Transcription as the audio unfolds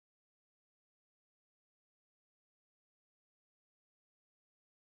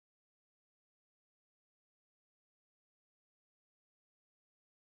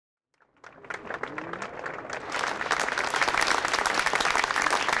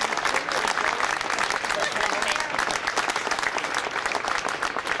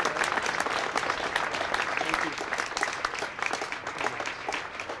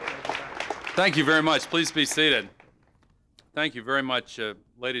Thank you very much. Please be seated. Thank you very much,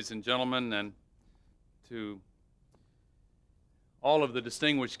 ladies and gentlemen, and to all of the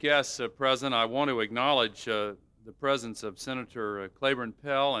distinguished guests present. I want to acknowledge the presence of Senator Claiborne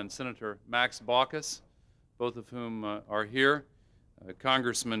Pell and Senator Max Baucus, both of whom are here,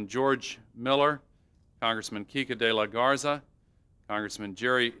 Congressman George Miller, Congressman Kika de la Garza, Congressman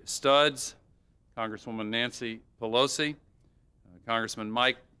Jerry Studds, Congresswoman Nancy Pelosi, Congressman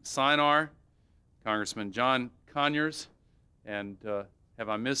Mike Sinar, Congressman John Conyers, and have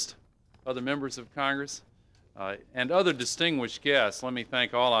I missed other members of Congress? And other distinguished guests. Let me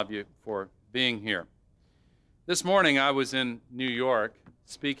thank all of you for being here. This morning I was in New York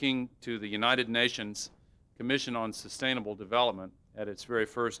speaking to the United Nations Commission on Sustainable Development at its very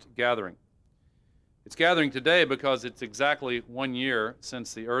first gathering. It's gathering today because it's exactly 1 year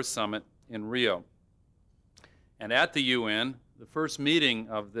since the Earth Summit in Rio. And at the UN, the first meeting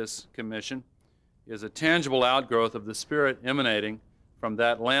of this commission is a tangible outgrowth of the spirit emanating from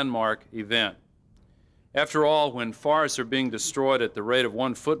that landmark event. After all, when forests are being destroyed at the rate of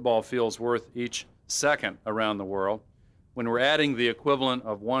 1 football field's worth each second around the world, when we're adding the equivalent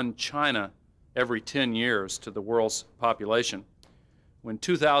of 1 China every 10 years to the world's population, when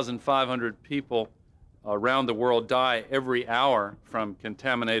 2,500 people around the world die every hour from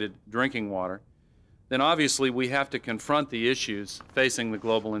contaminated drinking water, then obviously we have to confront the issues facing the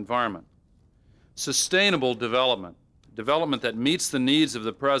global environment. Sustainable development, development that meets the needs of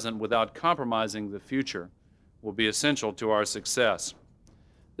the present without compromising the future, will be essential to our success.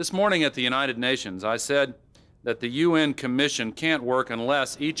 This morning at the United Nations, I said that the UN Commission can't work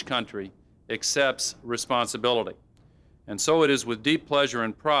unless each country accepts responsibility. And so it is with deep pleasure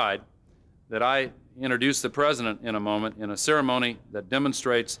and pride that I introduce the President in a moment in a ceremony that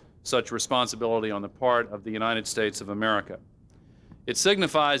demonstrates such responsibility on the part of the United States of America. It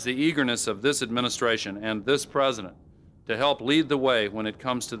signifies the eagerness of this administration and this President to help lead the way when it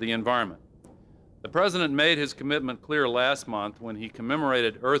comes to the environment. The President made his commitment clear last month when he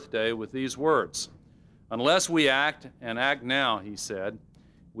commemorated Earth Day with these words: "Unless we act, and act now," he said,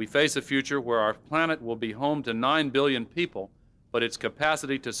 "we face a future where our planet will be home to 9 billion people, but its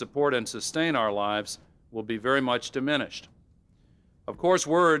capacity to support and sustain our lives will be very much diminished." Of course,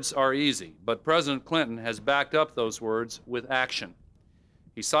 words are easy, but President Clinton has backed up those words with action.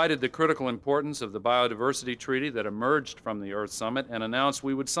 He cited the critical importance of the biodiversity treaty that emerged from the Earth Summit and announced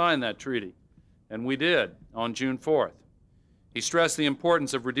we would sign that treaty, and we did on June 4th. He stressed the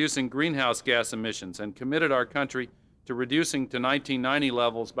importance of reducing greenhouse gas emissions and committed our country to reducing to 1990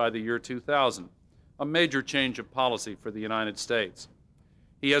 levels by the year 2000, a major change of policy for the United States.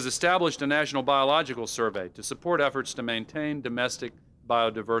 He has established a national biological survey to support efforts to maintain domestic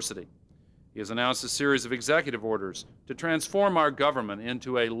biodiversity. He has announced a series of executive orders to transform our government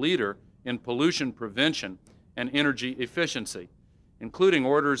into a leader in pollution prevention and energy efficiency, including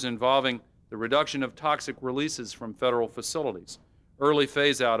orders involving the reduction of toxic releases from federal facilities, early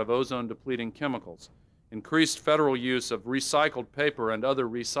phase-out of ozone-depleting chemicals, increased federal use of recycled paper and other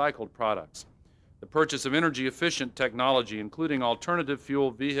recycled products, the purchase of energy-efficient technology, including alternative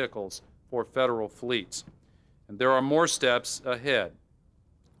fuel vehicles for federal fleets. And there are more steps ahead.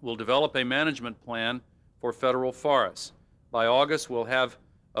 We'll develop a management plan for federal forests. By August, we'll have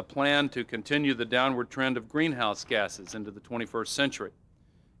a plan to continue the downward trend of greenhouse gases into the 21st century.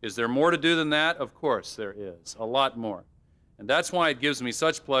 Is there more to do than that? Of course there is, a lot more. And that's why it gives me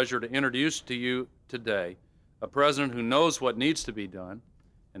such pleasure to introduce to you today a President who knows what needs to be done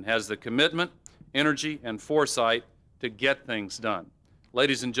and has the commitment, energy, and foresight to get things done.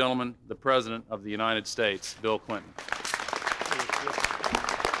 Ladies and gentlemen, the President of the United States, Bill Clinton.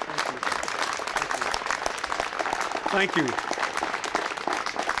 Thank you.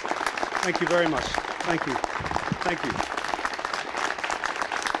 Thank you very much. Thank you. Thank you.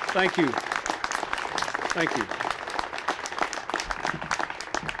 Thank you. Thank you.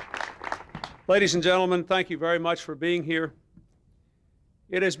 Ladies and gentlemen, thank you very much for being here.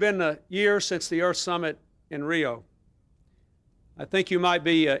 It has been a year since the Earth Summit in Rio. I think you might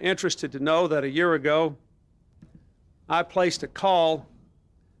be interested to know that a year ago, I placed a call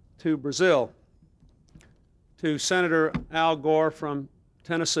to Brazil, to Senator Al Gore from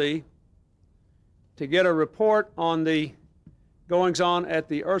Tennessee, to get a report on the goings-on at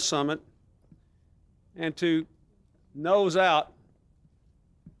the Earth Summit and to nose out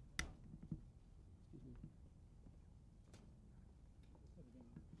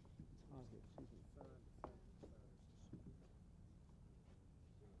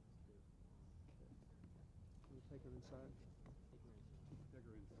Let's go inside.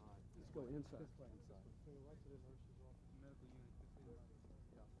 This way, inside. Medical unit.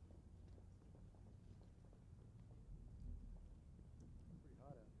 Yeah.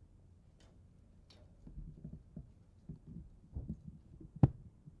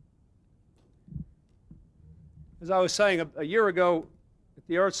 As I was saying, a year ago at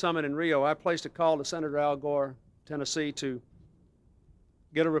the Earth Summit in Rio, I placed a call to Senator Al Gore, Tennessee, to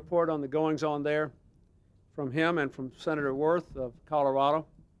get a report on the goings-on there from him and from Senator Worth of Colorado,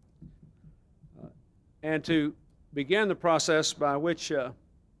 and to begin the process by which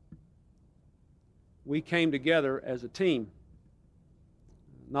we came together as a team.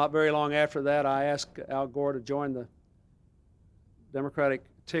 Not very long after that, I asked Al Gore to join the Democratic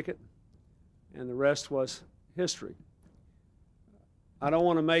ticket, and the rest was history. I don't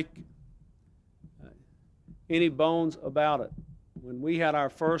want to make any bones about it. When we had our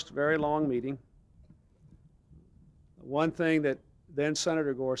first very long meeting, one thing that then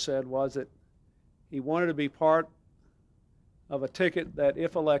Senator Gore said was that he wanted to be part of a ticket that,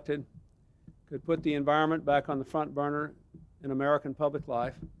 if elected, could put the environment back on the front burner in American public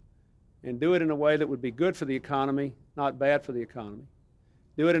life and do it in a way that would be good for the economy, not bad for the economy.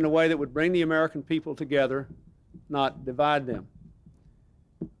 Do it in a way that would bring the American people together, not divide them.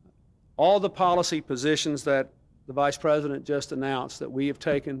 All the policy positions that the Vice President just announced that we have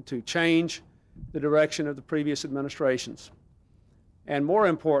taken to change the direction of the previous administrations, and more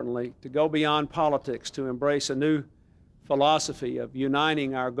importantly, to go beyond politics, to embrace a new philosophy of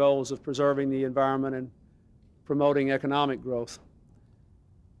uniting our goals of preserving the environment and promoting economic growth,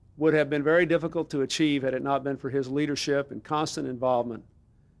 would have been very difficult to achieve had it not been for his leadership and constant involvement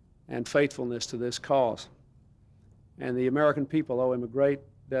and faithfulness to this cause. And the American people owe him a great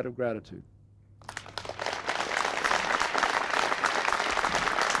debt of gratitude.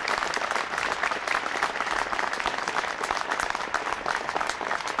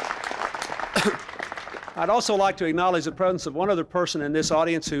 I'd also like to acknowledge the presence of one other person in this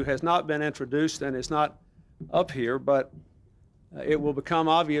audience who has not been introduced and is not up here, but it will become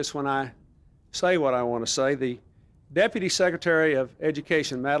obvious when I say what I want to say. The Deputy Secretary of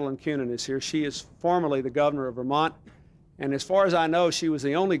Education, Madeline Kunin, is here. She is formerly the governor of Vermont, and as far as I know, she was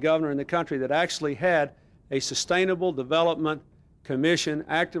the only governor in the country that actually had a Sustainable Development Commission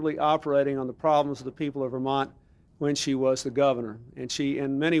actively operating on the problems of the people of Vermont when she was the governor. And she,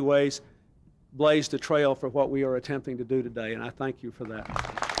 in many ways, blazed a trail for what we are attempting to do today, and I thank you for that.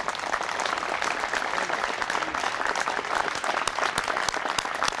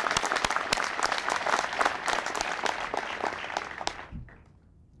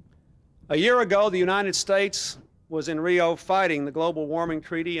 A year ago, the United States was in Rio fighting the Global Warming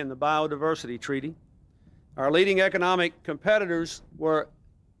Treaty and the Biodiversity Treaty. Our leading economic competitors were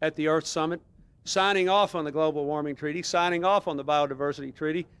at the Earth Summit, signing off on the Global Warming Treaty, signing off on the Biodiversity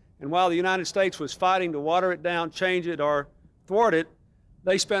Treaty, and while the United States was fighting to water it down, change it, or thwart it,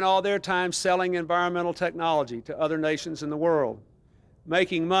 they spent all their time selling environmental technology to other nations in the world,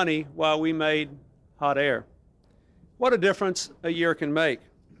 making money while we made hot air. What a difference a year can make.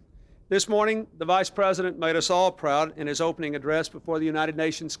 This morning, the Vice President made us all proud in his opening address before the United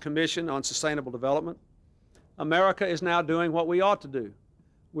Nations Commission on Sustainable Development. America is now doing what we ought to do.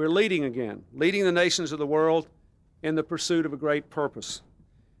 We're leading again, leading the nations of the world in the pursuit of a great purpose.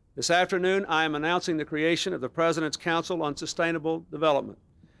 This afternoon, I am announcing the creation of the President's Council on Sustainable Development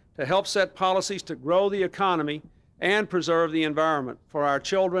to help set policies to grow the economy and preserve the environment for our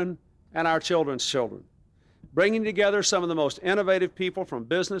children and our children's children, bringing together some of the most innovative people from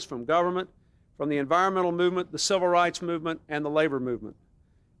business, from government, from the environmental movement, the civil rights movement, and the labor movement.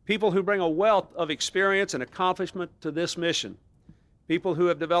 People who bring a wealth of experience and accomplishment to this mission. People who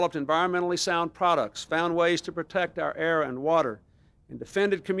have developed environmentally sound products, found ways to protect our air and water, and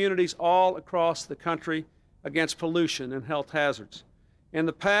defended communities all across the country against pollution and health hazards. In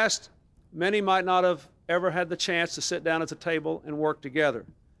the past, many might not have ever had the chance to sit down at the table and work together,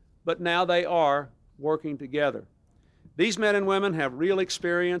 but now they are working together. These men and women have real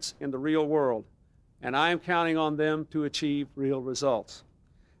experience in the real world, and I am counting on them to achieve real results.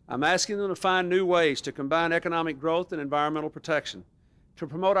 I'm asking them to find new ways to combine economic growth and environmental protection, to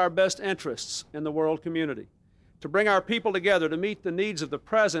promote our best interests in the world community, to bring our people together to meet the needs of the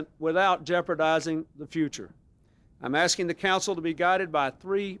present without jeopardizing the future. I'm asking the Council to be guided by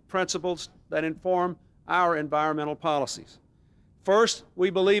 3 principles that inform our environmental policies. First, we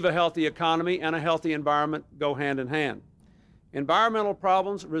believe a healthy economy and a healthy environment go hand in hand. Environmental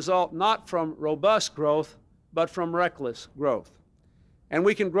problems result not from robust growth, but from reckless growth. And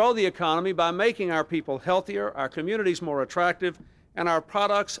we can grow the economy by making our people healthier, our communities more attractive, and our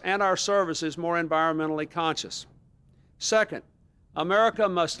products and our services more environmentally conscious. Second, America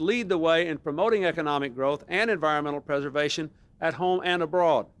must lead the way in promoting economic growth and environmental preservation at home and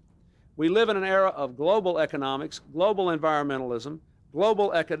abroad. We live in an era of global economics, global environmentalism,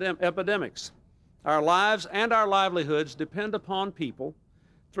 global epidemics. Our lives and our livelihoods depend upon people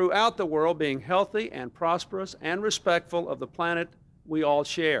throughout the world being healthy and prosperous and respectful of the planet we all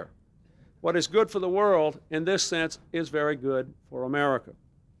share. What is good for the world, in this sense, is very good for America.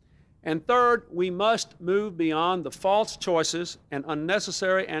 And third, we must move beyond the false choices and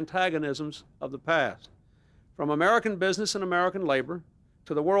unnecessary antagonisms of the past. From American business and American labor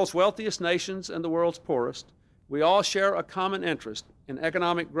to the world's wealthiest nations and the world's poorest, we all share a common interest in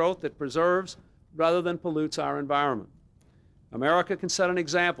economic growth that preserves rather than pollutes our environment. America can set an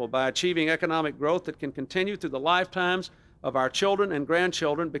example by achieving economic growth that can continue through the lifetimes of our children and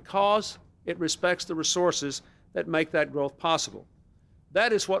grandchildren because it respects the resources that make that growth possible.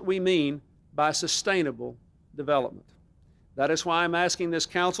 That is what we mean by sustainable development. That is why I'm asking this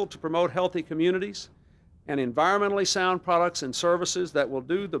council to promote healthy communities and environmentally sound products and services that will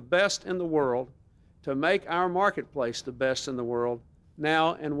do the best in the world to make our marketplace the best in the world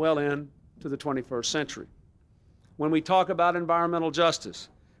now and well into the 21st century. When we talk about environmental justice,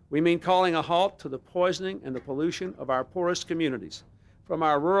 we mean calling a halt to the poisoning and the pollution of our poorest communities, from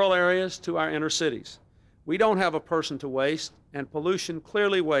our rural areas to our inner cities. We don't have a person to waste, and pollution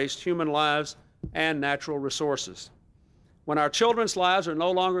clearly wastes human lives and natural resources. When our children's lives are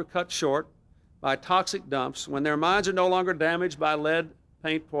no longer cut short by toxic dumps, when their minds are no longer damaged by lead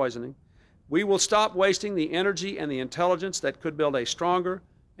paint poisoning, we will stop wasting the energy and the intelligence that could build a stronger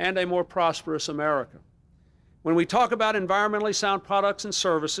and a more prosperous America. When we talk about environmentally sound products and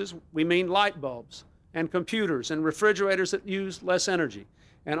services, we mean light bulbs and computers and refrigerators that use less energy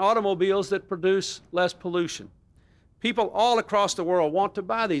and automobiles that produce less pollution. People all across the world want to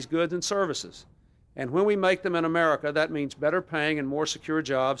buy these goods and services. And when we make them in America, that means better paying and more secure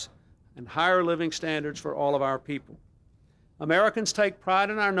jobs and higher living standards for all of our people. Americans take pride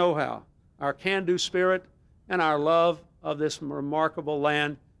in our know-how, our can-do spirit, and our love of this remarkable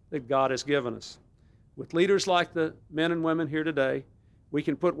land that God has given us. With leaders like the men and women here today, we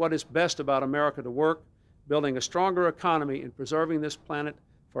can put what is best about America to work, building a stronger economy and preserving this planet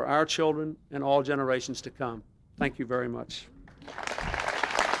for our children and all generations to come. Thank you very much.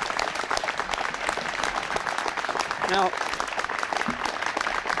 Now,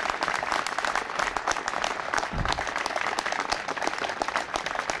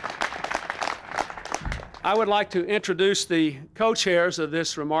 I would like to introduce the co-chairs of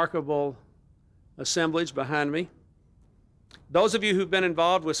this remarkable assemblage behind me. Those of you who've been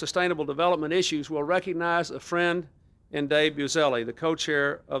involved with sustainable development issues will recognize a friend in Dave Buzelli, the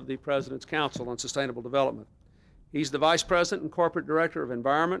co-chair of the President's Council on Sustainable Development. He's the Vice President and Corporate Director of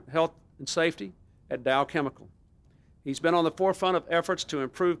Environment, Health, and Safety at Dow Chemical. He's been on the forefront of efforts to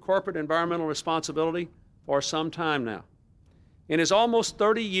improve corporate environmental responsibility for some time now. In his almost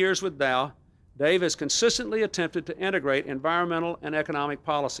 30 years with Dow, Dave has consistently attempted to integrate environmental and economic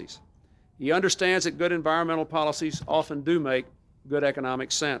policies. He understands that good environmental policies often do make good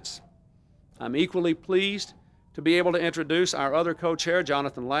economic sense. I'm equally pleased to be able to introduce our other co-chair,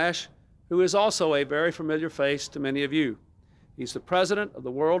 Jonathan Lash, who is also a very familiar face to many of you. He's the president of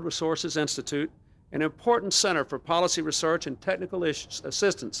the World Resources Institute, an important center for policy research and technical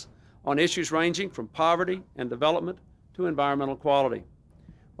assistance on issues ranging from poverty and development to environmental quality.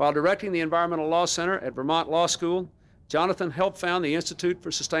 While directing the Environmental Law Center at Vermont Law School, Jonathan helped found the Institute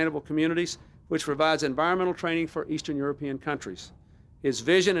for Sustainable Communities, which provides environmental training for Eastern European countries. His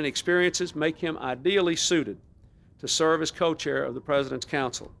vision and experiences make him ideally suited to serve as co-chair of the President's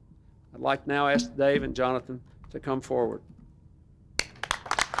Council. I'd like to now ask Dave and Jonathan to come forward.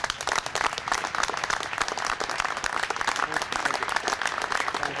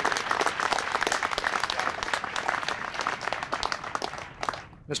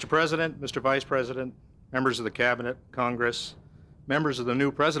 Mr. President, Mr. Vice President, members of the Cabinet, Congress, members of the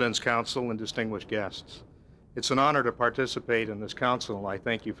new President's Council, and distinguished guests. It's an honor to participate in this council, and I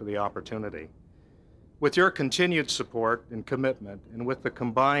thank you for the opportunity. With your continued support and commitment, and with the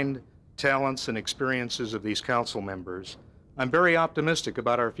combined talents and experiences of these council members, I'm very optimistic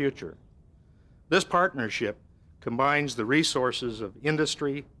about our future. This partnership combines the resources of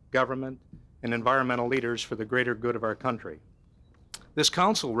industry, government, and environmental leaders for the greater good of our country. This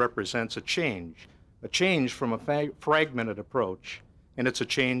council represents a change from a fragmented approach, and it's a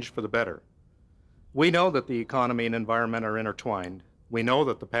change for the better. We know that the economy and environment are intertwined. We know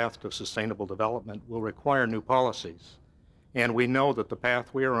that the path to sustainable development will require new policies, and we know that the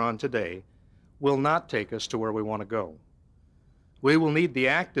path we are on today will not take us to where we want to go. We will need the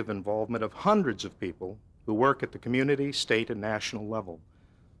active involvement of hundreds of people who work at the community, state, and national level.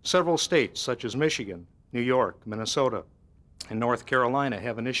 Several states, such as Michigan, New York, Minnesota, and North Carolina,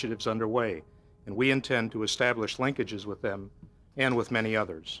 have initiatives underway, and we intend to establish linkages with them and with many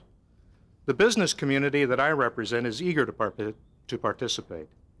others. The business community that I represent is eager to participate.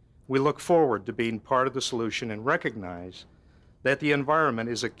 We look forward to being part of the solution and recognize that the environment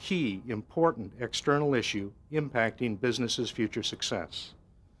is a key, important external issue impacting business's future success.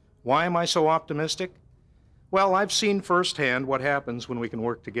 Why am I so optimistic? Well, I've seen firsthand what happens when we can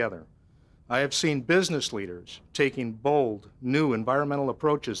work together. I have seen business leaders taking bold, new environmental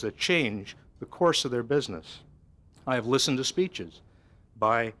approaches that change the course of their business. I have listened to speeches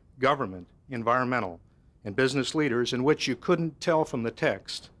by government, environmental, and business leaders in which you couldn't tell from the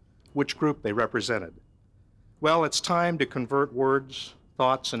text which group they represented. Well, it's time to convert words,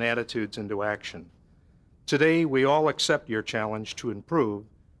 thoughts, and attitudes into action. Today, we all accept your challenge to improve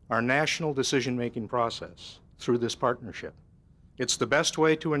our national decision-making process through this partnership. It's the best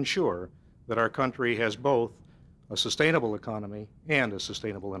way to ensure that our country has both a sustainable economy and a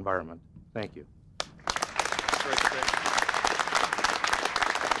sustainable environment. Thank you.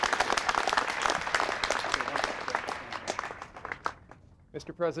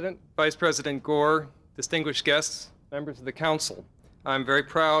 Mr. President, Vice President Gore, distinguished guests, members of the Council, I'm very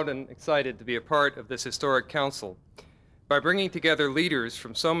proud and excited to be a part of this historic Council. By bringing together leaders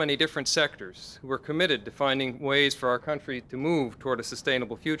from so many different sectors who are committed to finding ways for our country to move toward a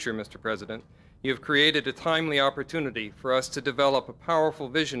sustainable future, Mr. President, you have created a timely opportunity for us to develop a powerful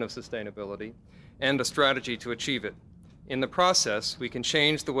vision of sustainability and a strategy to achieve it. In the process, we can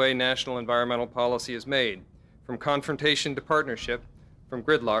change the way national environmental policy is made, from confrontation to partnership, from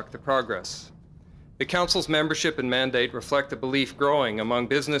gridlock to progress. The Council's membership and mandate reflect a belief growing among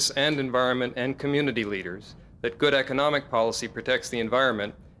business and environment and community leaders that good economic policy protects the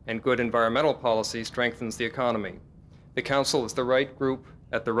environment and good environmental policy strengthens the economy. The Council is the right group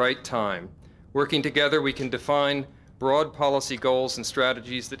at the right time. Working together, we can define broad policy goals and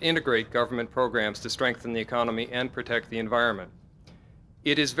strategies that integrate government programs to strengthen the economy and protect the environment.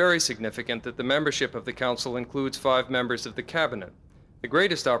 It is very significant that the membership of the Council includes 5 members of the Cabinet. The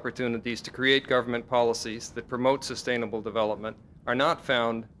greatest opportunities to create government policies that promote sustainable development are not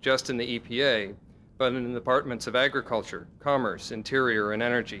found just in the EPA, but in the Departments of Agriculture, Commerce, Interior, and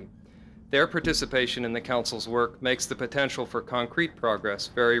Energy. Their participation in the Council's work makes the potential for concrete progress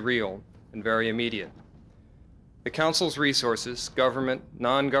very real and very immediate. The Council's resources, government,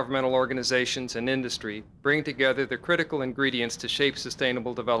 non-governmental organizations, and industry bring together the critical ingredients to shape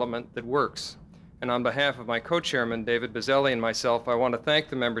sustainable development that works. And on behalf of my co-chairman, David Bazzelli, and myself, I want to thank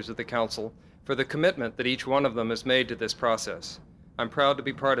the members of the Council for the commitment that each one of them has made to this process. I'm proud to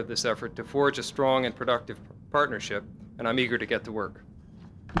be part of this effort to forge a strong and productive partnership, and I'm eager to get to work.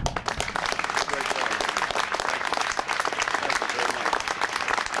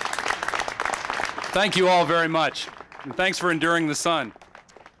 Thank you all very much, and thanks for enduring the sun.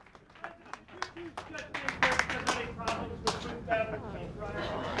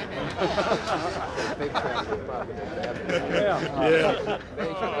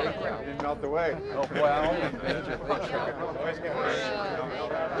 Didn't melt away. Oh, well.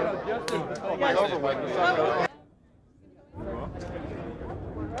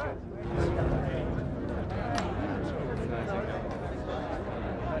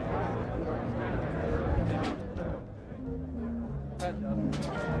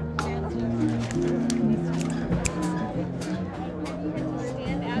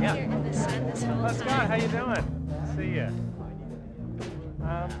 Scott, how you doing? See ya.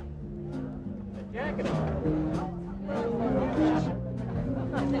 Jacket on.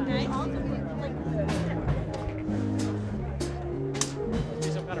 Be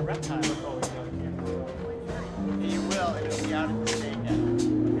some kind of reptile. You will. It'll be out at the state end.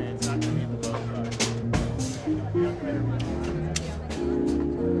 Okay, it's not going to be in the boat truck.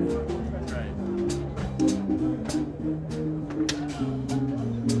 That's right.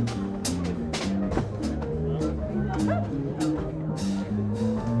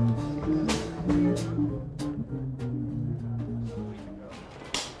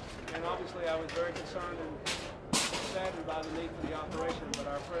 I was very concerned and saddened by the need for the operation, but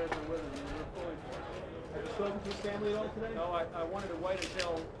our prayers are with us and we're pulling for it. Have you spoken to his family at all today? No, I wanted to wait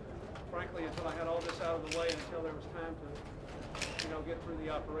until, frankly, until I had all this out of the way and until there was time to, get through the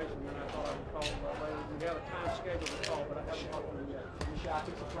operation. And I thought I would call later. We have a time scheduled to call, but I haven't talked to him yet. Were you shocked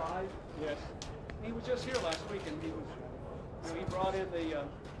and surprised? Yes. He was just here last week, and he brought in the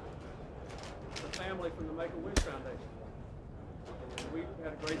family from the Make-A-Wish Foundation. We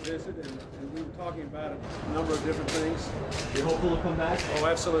had a great visit, and we were talking about a number of different things. You're hopeful to come back? Oh,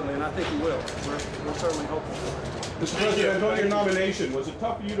 absolutely, and I think he will. We're certainly hopeful. Mr. President, on your nomination, was it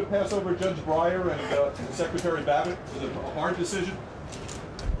tough for you to pass over Judge Breyer and Secretary Babbitt? Was it a hard decision?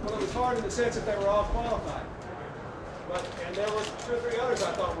 Well, it was hard in the sense that they were all qualified. And there were 2 or 3 others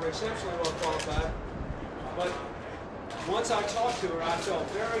I thought were exceptionally well qualified. But once I talked to her, I felt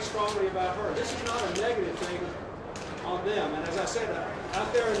very strongly about her. This is not a negative thing on them. And as I said,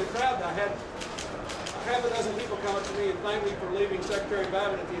 out there in the crowd, I had half a dozen people come up to me and thank me for leaving Secretary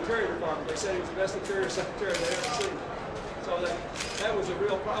Babbitt at the Interior Department. They said he was the best Interior Secretary they ever seen. So that was a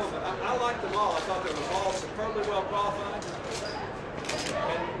real problem. But I liked them all. I thought they were all superbly well qualified.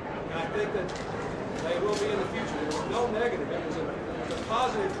 And I think that they will be in the future. There was no negative. It was a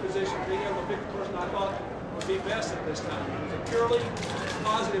positive position, being able to pick the person I thought would be best at this time. It was a purely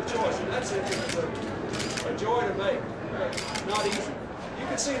positive choice. And that's it. It's a joy to make. Not easy. You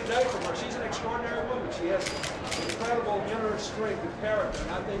can see today from her, she's an extraordinary woman. She has incredible inner strength and character,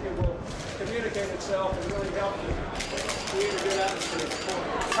 and I think it will communicate itself and really help you create a good atmosphere.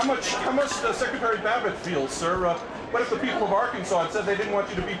 How much does Secretary Babbitt feel, sir? What if the people of Arkansas had said they didn't want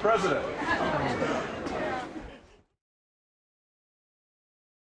you to be president?